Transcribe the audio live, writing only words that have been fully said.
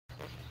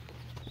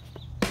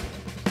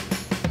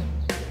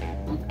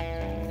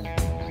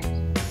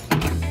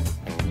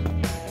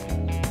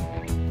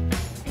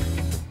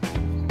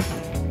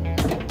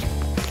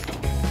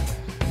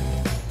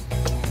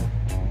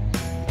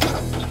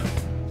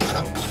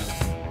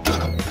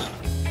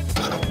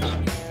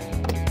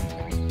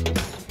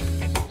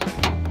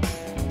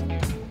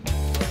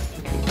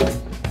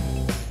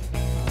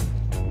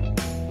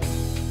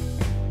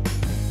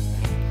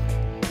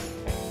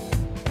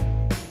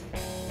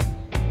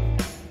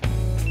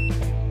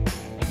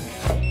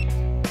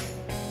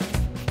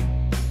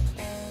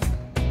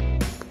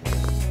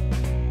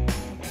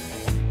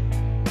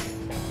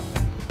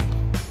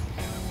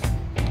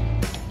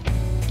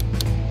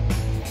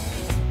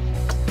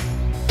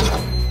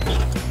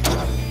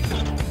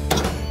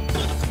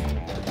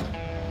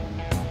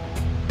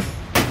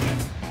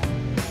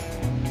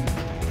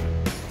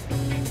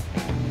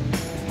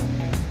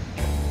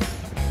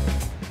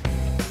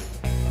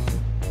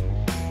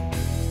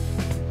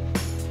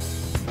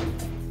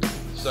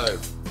So,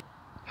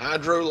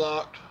 hydro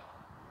locked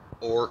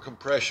or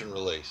compression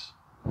release.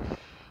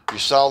 You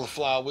saw the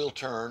flywheel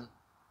turn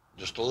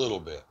just a little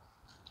bit.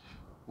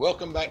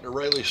 Welcome back to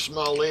Rayleigh's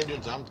Small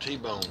Engines. I'm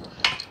T-Bone.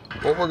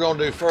 What we're going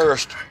to do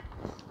first,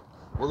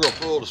 we're going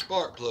to pull the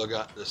spark plug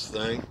out this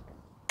thing.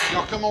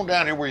 Y'all come on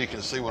down here where you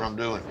can see what I'm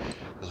doing,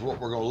 because what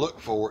we're going to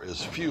look for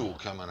is fuel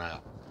coming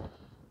out.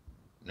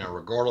 Now,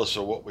 regardless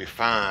of what we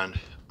find,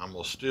 I'm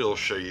going to still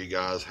show you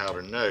guys how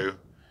to know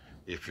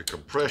if your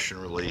compression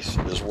release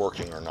is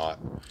working or not.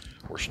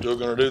 We're still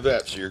going to do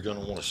that, so you're going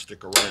to want to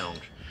stick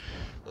around.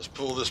 Let's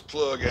pull this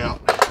plug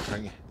out. It's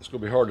going to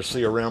be hard to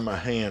see around my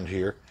hand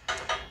here.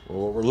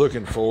 Well, what we're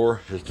looking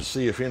for is to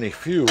see if any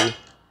fuel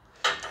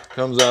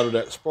comes out of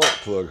that spark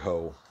plug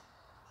hole.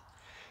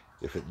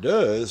 If it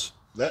does,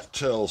 that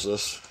tells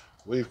us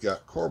we've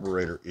got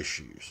carburetor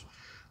issues.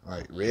 All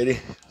right, ready?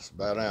 It's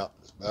about out.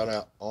 It's about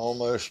out.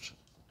 Almost.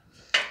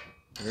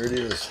 There it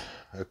is.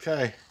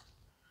 Okay.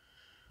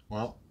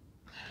 Well,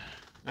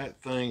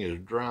 that thing is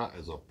dry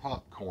as a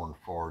popcorn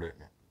fart,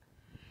 isn't it?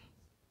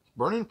 It's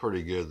burning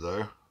pretty good,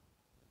 though.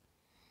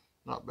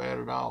 Not bad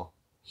at all.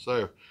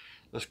 So,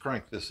 let's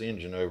crank this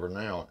engine over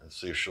now and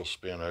see if she'll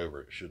spin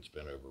over. It should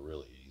spin over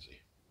really easy.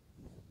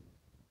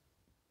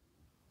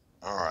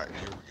 All right,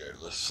 here we go.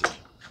 Let's see.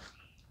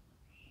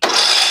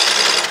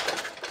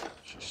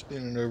 She's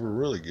spinning over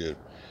really good.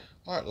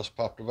 All right, let's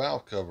pop the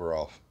valve cover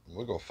off.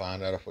 We're going to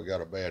find out if we got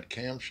a bad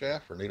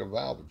camshaft or need a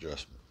valve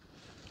adjustment.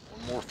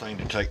 One more thing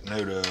to take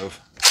note of.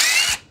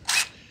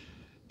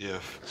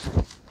 If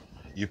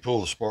you pull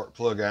the spark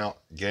plug out,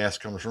 gas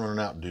comes running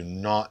out, do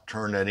not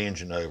turn that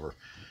engine over,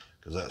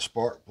 because that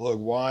spark plug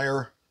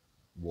wire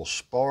will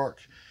spark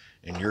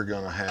and you're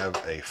going to have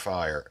a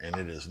fire, and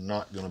it is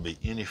not going to be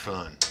any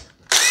fun.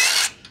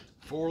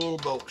 4 little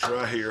bolts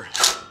right here.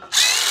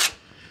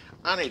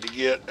 I need to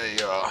get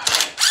a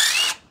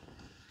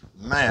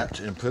mat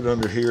and put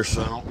under here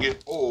so I don't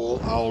get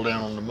oil all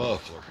down on the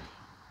muffler.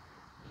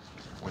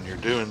 When you're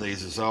doing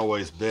these, it's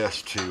always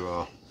best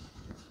to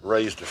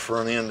raise the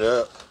front end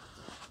up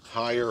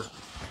higher,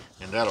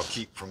 and that'll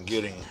keep from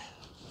getting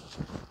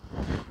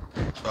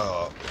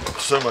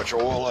so much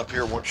oil up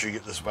here once you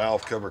get this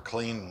valve cover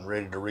clean and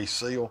ready to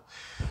reseal.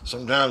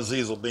 Sometimes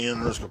these will be in.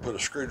 I'm just going to put a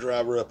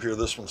screwdriver up here.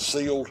 This one's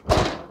sealed.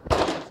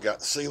 Got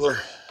the sealer,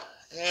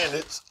 and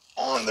it's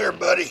on there,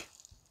 buddy.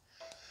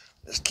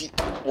 Just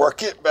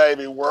work it,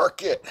 baby,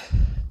 work it.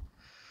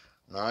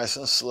 Nice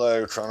and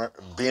slow. Try not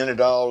to bend it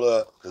all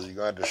up, because you're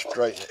going to have to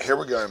straighten it. Here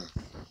we go.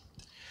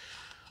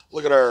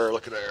 Look at her,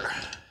 look at her.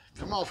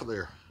 Come off of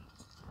there.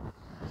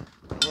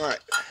 All right,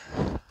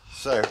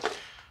 so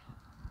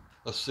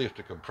let's see if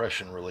the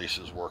compression release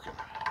is working.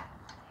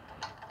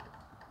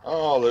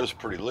 Oh, those are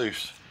pretty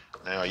loose.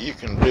 Now you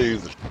can do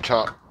the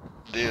top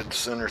dead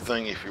center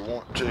thing if you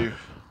want to.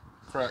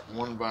 Crack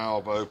one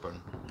valve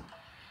open.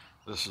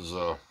 This is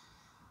a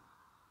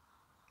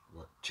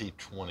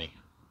T20.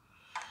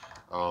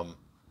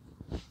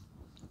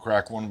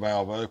 Crack one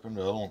valve open.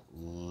 The other one,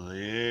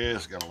 yeah,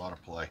 it's got a lot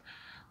of play.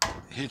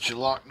 Hit your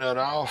lock nut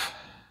off.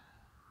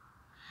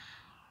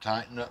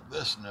 Tighten up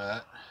this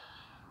nut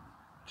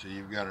till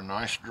you've got a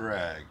nice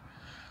drag.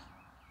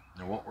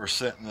 Now what we're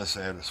setting this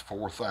at is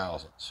 4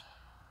 thousandths.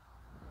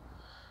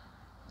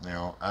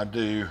 Now I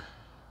do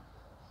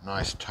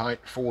nice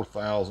tight 4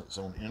 thousandths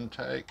on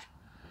intake.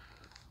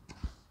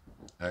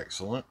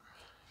 Excellent.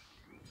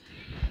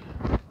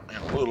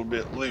 And a little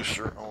bit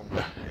looser on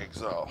the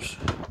exhaust,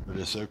 but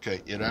it's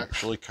okay. It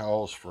actually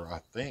calls for, I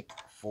think,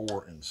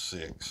 4 and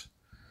 6.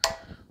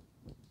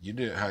 You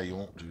do it how you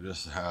want to.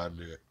 This is how I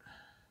do it.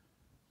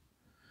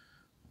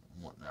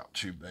 Wasn't out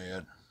too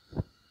bad.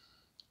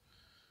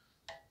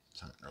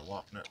 Tighten our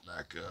lock nut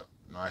back up.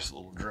 Nice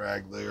little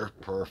drag there.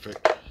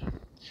 Perfect.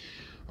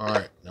 All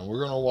right, now we're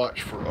going to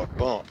watch for a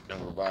bump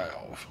in the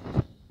valve.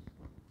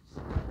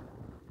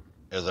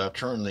 As I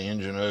turn the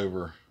engine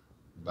over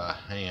by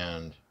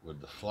hand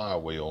with the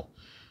flywheel,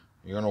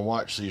 you're going to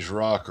watch these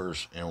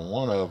rockers, and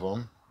one of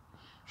them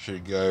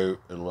should go,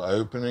 it'll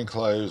open and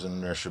close,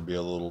 and there should be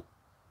a little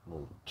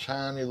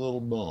tiny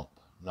little bump.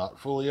 Not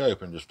fully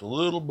open, just a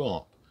little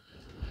bump.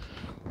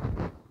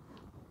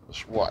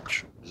 Let's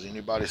watch. Does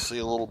anybody see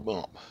a little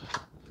bump?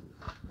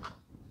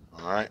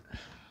 All right.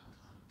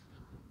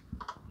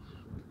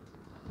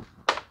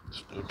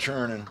 Still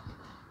turning.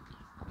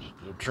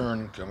 Still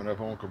turning. Coming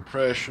up on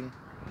compression.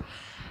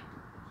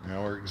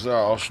 Now we're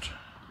exhaust.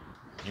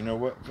 You know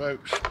what,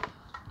 folks?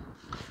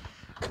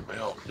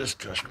 Well, this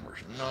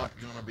customer's not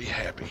going to be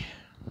happy.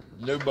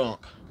 No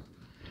bump.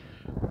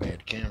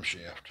 Bad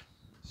camshaft.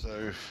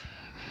 So,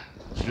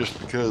 just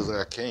because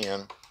I can,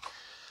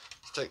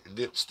 let's take the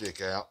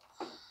dipstick out.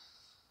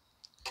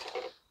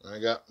 I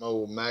got my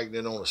old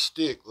magnet on a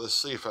stick. Let's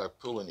see if I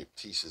pull any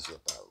pieces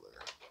up out of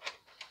there.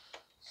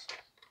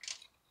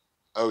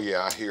 Oh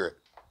yeah, I hear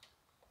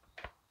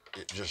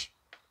it.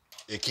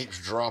 It keeps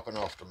dropping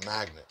off the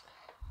magnet.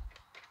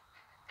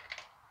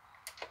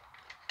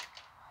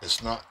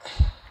 It's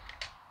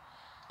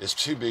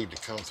too big to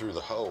come through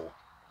the hole.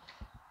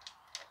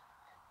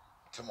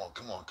 Come on,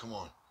 come on, come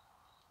on.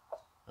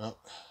 Oh,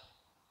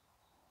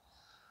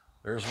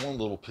 There's one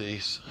little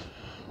piece.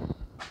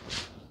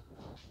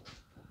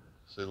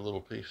 See the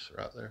little piece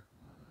right there?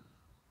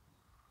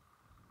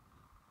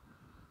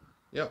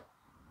 Yep,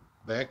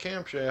 bad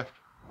camshaft.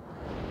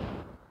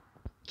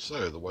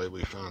 So the way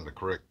we find the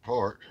correct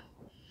part,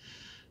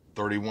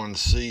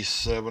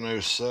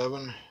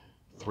 31C707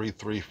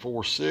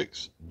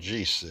 3346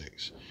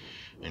 G6.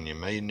 And you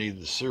may need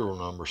the serial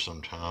number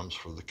sometimes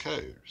for the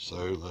code.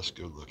 So let's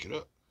go look it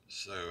up.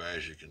 So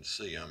as you can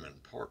see, I'm in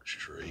parts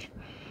tree.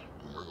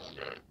 And we're going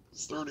to go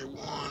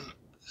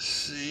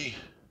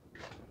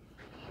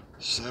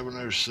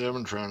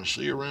 31C707, trying to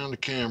see around the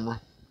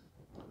camera,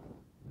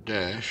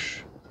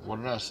 dash, what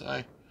did I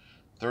say?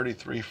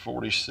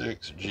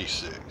 3346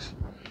 G6.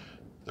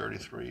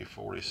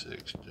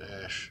 3346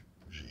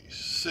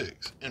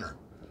 G6. Enter.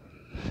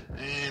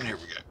 And here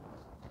we go.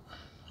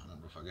 I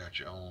don't know if I got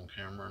you all on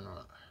camera or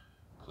not.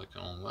 Click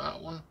on that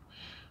one.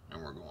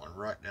 And we're going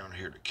right down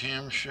here to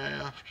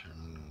camshaft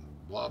and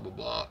blah, blah,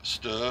 blah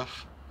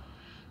stuff.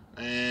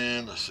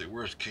 And let's see,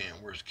 where's cam?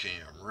 Where's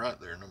cam? Right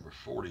there, number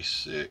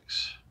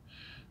 46.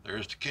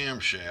 There's the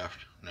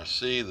camshaft. Now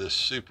see, this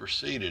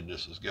superseded.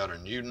 This has got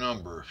a new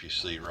number, if you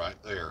see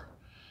right there.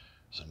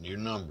 It's a new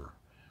number.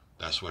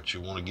 That's what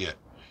you want to get.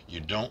 You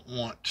don't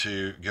want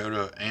to go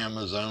to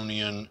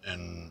Amazonian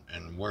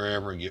and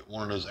wherever and get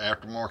one of those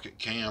aftermarket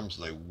cams.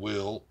 They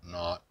will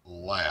not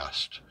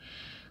last.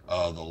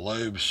 The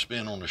lobes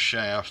spin on the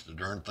shafts. The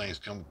darn things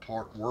come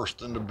apart worse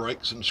than the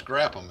brakes and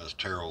scrap them, as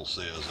Terrell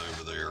says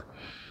over there.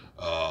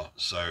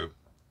 So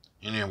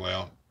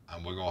anyway,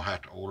 we're going to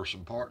have to order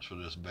some parts for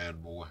this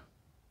bad boy.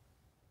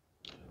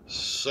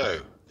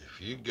 So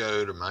if you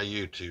go to my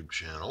YouTube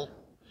channel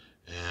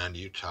and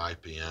you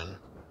type in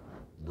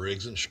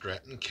Briggs and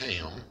Stratton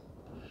cam,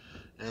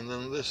 and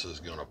then this is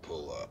going to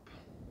pull up.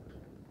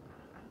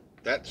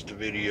 That's the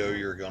video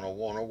you're going to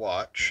want to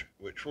watch,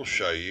 which will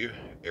show you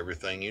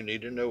everything you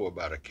need to know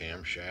about a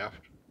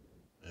camshaft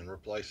and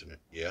replacing it.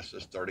 Yes,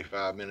 it's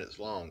 35 minutes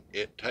long.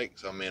 It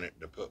takes a minute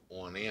to put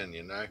one in,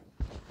 you know.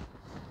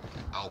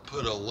 I'll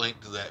put a link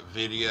to that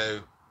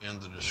video in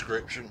the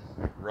description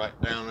right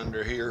down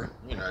under here,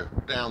 you know,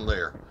 down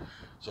there.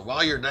 So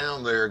while you're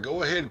down there,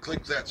 go ahead and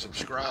click that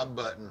subscribe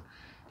button.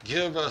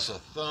 Give us a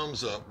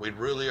thumbs up. We'd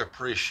really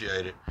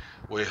appreciate it.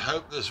 We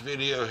hope this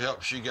video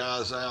helps you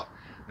guys out.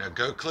 Now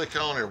go click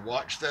on and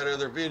watch that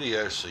other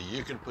video so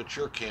you can put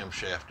your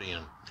camshaft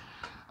in.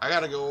 I got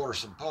to go order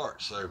some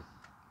parts, so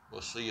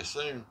we'll see you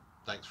soon.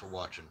 Thanks for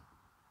watching.